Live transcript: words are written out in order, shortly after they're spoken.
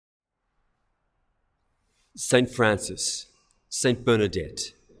Saint Francis, Saint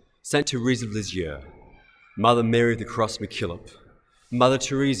Bernadette, Saint Therese of Lisieux, Mother Mary of the Cross MacKillop, Mother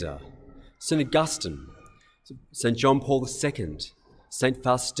Teresa, Saint Augustine, Saint John Paul II, Saint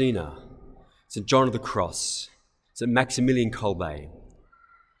Faustina, Saint John of the Cross, Saint Maximilian Kolbe.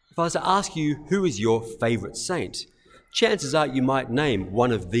 If I was to ask you who is your favourite saint, chances are you might name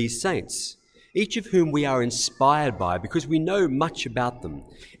one of these saints, each of whom we are inspired by because we know much about them,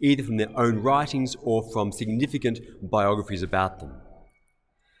 either from their own writings or from significant biographies about them.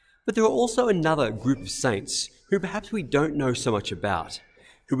 But there are also another group of saints who perhaps we don't know so much about,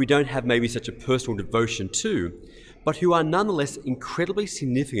 who we don't have maybe such a personal devotion to, but who are nonetheless incredibly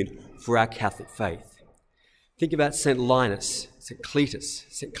significant for our Catholic faith. Think about St. Linus, St. Cletus,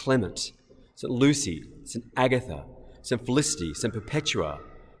 St. Clement, St. Lucy, St. Agatha, St. Felicity, St. Perpetua,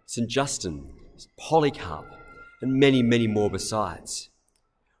 St. Justin, St. Polycarp, and many, many more besides.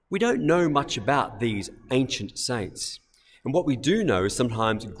 We don't know much about these ancient saints, and what we do know is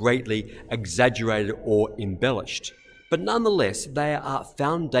sometimes greatly exaggerated or embellished, but nonetheless they are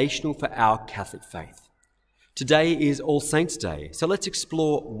foundational for our Catholic faith. Today is All Saints' Day, so let's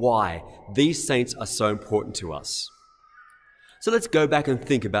explore why these saints are so important to us. So let's go back and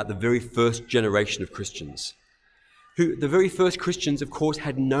think about the very first generation of Christians. The very first Christians, of course,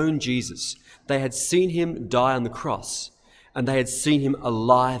 had known Jesus. They had seen him die on the cross, and they had seen him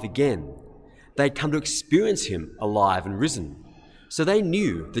alive again. They had come to experience him alive and risen. So they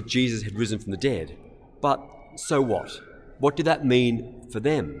knew that Jesus had risen from the dead. But so what? What did that mean for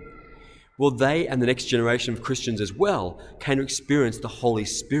them? Well, they and the next generation of Christians as well came to experience the Holy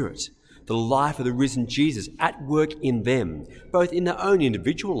Spirit, the life of the risen Jesus at work in them, both in their own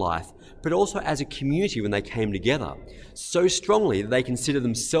individual life, but also as a community when they came together, so strongly that they consider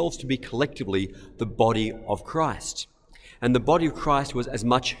themselves to be collectively the body of Christ. And the body of Christ was as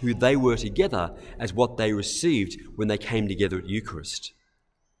much who they were together as what they received when they came together at Eucharist.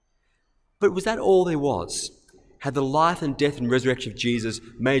 But was that all there was? Had the life and death and resurrection of Jesus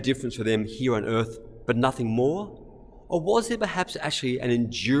made a difference for them here on earth, but nothing more? Or was there perhaps actually an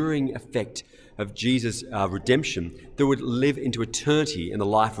enduring effect of Jesus' redemption that would live into eternity in the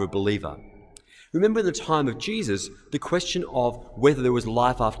life of a believer? Remember, in the time of Jesus, the question of whether there was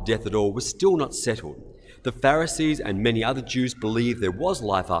life after death at all was still not settled. The Pharisees and many other Jews believed there was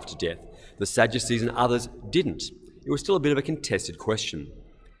life after death. The Sadducees and others didn't. It was still a bit of a contested question.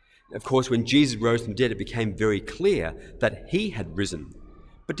 Of course, when Jesus rose from the dead, it became very clear that he had risen.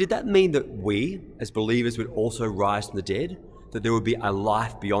 But did that mean that we, as believers, would also rise from the dead? That there would be a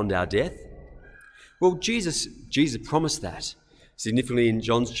life beyond our death? Well, Jesus promised that. Significantly, in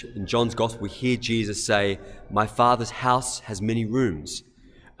John's Gospel, we hear Jesus say, "My Father's house has many rooms.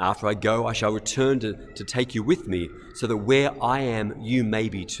 After I go, I shall return to take you with me, so that where I am, you may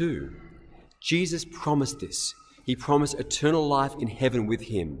be too." Jesus promised this. He promised eternal life in heaven with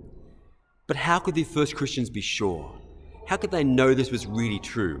him. But how could the first Christians be sure? How could they know this was really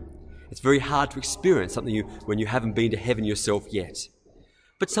true? It's very hard to experience something when you haven't been to heaven yourself yet.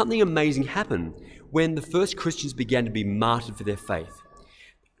 But something amazing happened when the first Christians began to be martyred for their faith.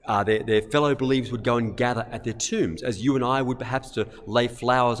 Their fellow believers would go and gather at their tombs, as you and I would perhaps to lay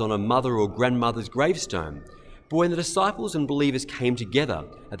flowers on a mother or grandmother's gravestone. But when the disciples and believers came together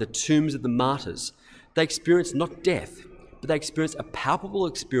at the tombs of the martyrs, they experienced not death, but they experienced a palpable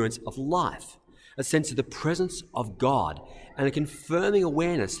experience of life, a sense of the presence of God, and a confirming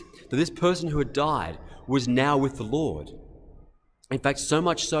awareness that this person who had died was now with the Lord. In fact, so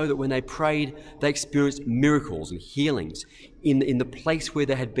much so that when they prayed, they experienced miracles and healings in the place where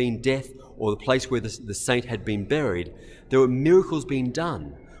there had been death or the place where the saint had been buried. There were miracles being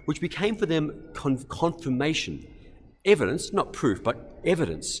done, which became for them confirmation, evidence, not proof, but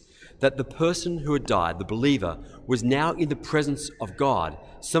evidence that the person who had died, the believer, was now in the presence of God,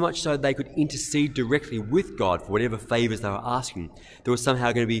 so much so they could intercede directly with God for whatever favours they were asking. They were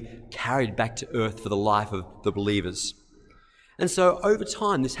somehow going to be carried back to earth for the life of the believers. And so over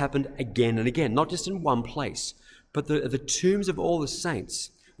time this happened again and again, not just in one place, but the tombs of all the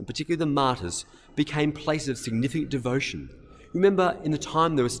saints, and particularly the martyrs, became places of significant devotion. Remember, in the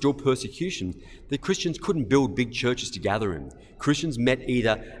time there was still persecution, the Christians couldn't build big churches to gather in. Christians met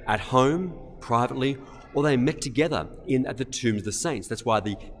either at home, privately, or they met together at the tombs of the saints. That's why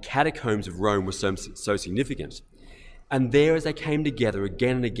the catacombs of Rome were so significant. And there, as they came together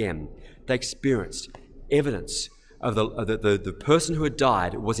again and again, they experienced evidence of the person who had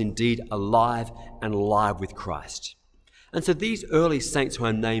died was indeed alive and alive with Christ. And so these early saints who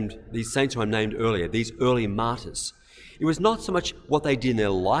I named earlier, these early martyrs, it was not so much what they did in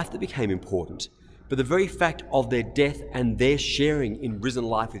their life that became important, but the very fact of their death and their sharing in risen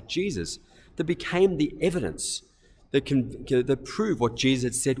life with Jesus that became the evidence that proved what Jesus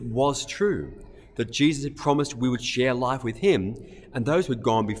had said was true, that Jesus had promised we would share life with him, and those who had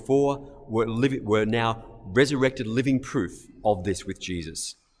gone before were now resurrected living proof of this with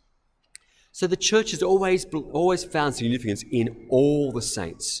Jesus. So the church has always found significance in all the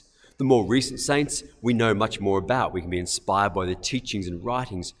saints. The more recent saints we know much more about. We can be inspired by their teachings and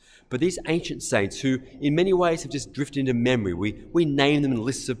writings. But these ancient saints who in many ways have just drifted into memory, we name them in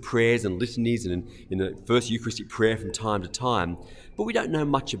lists of prayers and litanies and in the first Eucharistic prayer from time to time, but we don't know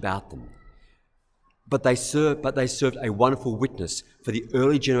much about them. But they served a wonderful witness for the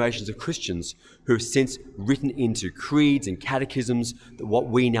early generations of Christians who have since written into creeds and catechisms what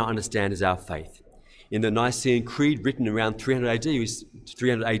we now understand as our faith. In the Nicene Creed, written around 300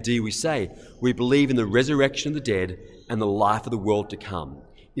 AD, we say, we believe in the resurrection of the dead and the life of the world to come.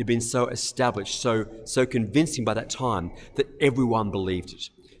 It had been so established, so convincing by that time that everyone believed it.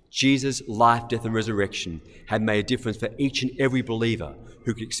 Jesus' life, death and resurrection had made a difference for each and every believer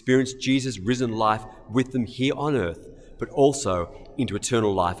who could experience Jesus' risen life with them here on earth, but also into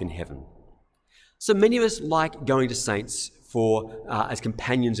eternal life in heaven. So many of us like going to saints as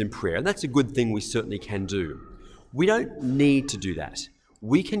companions in prayer, and that's a good thing we certainly can do. We don't need to do that.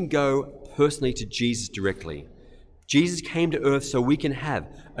 We can go personally to Jesus directly. Jesus came to earth so we can have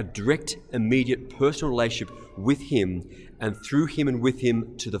a direct, immediate, personal relationship with him and through him and with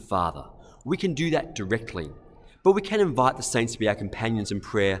him to the Father. We can do that directly, but we can invite the saints to be our companions in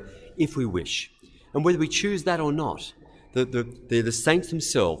prayer if we wish. And whether we choose that or not, the saints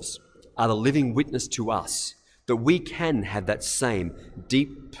themselves are the living witness to us that we can have that same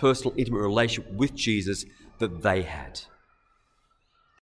deep, personal, intimate relationship with Jesus that they had.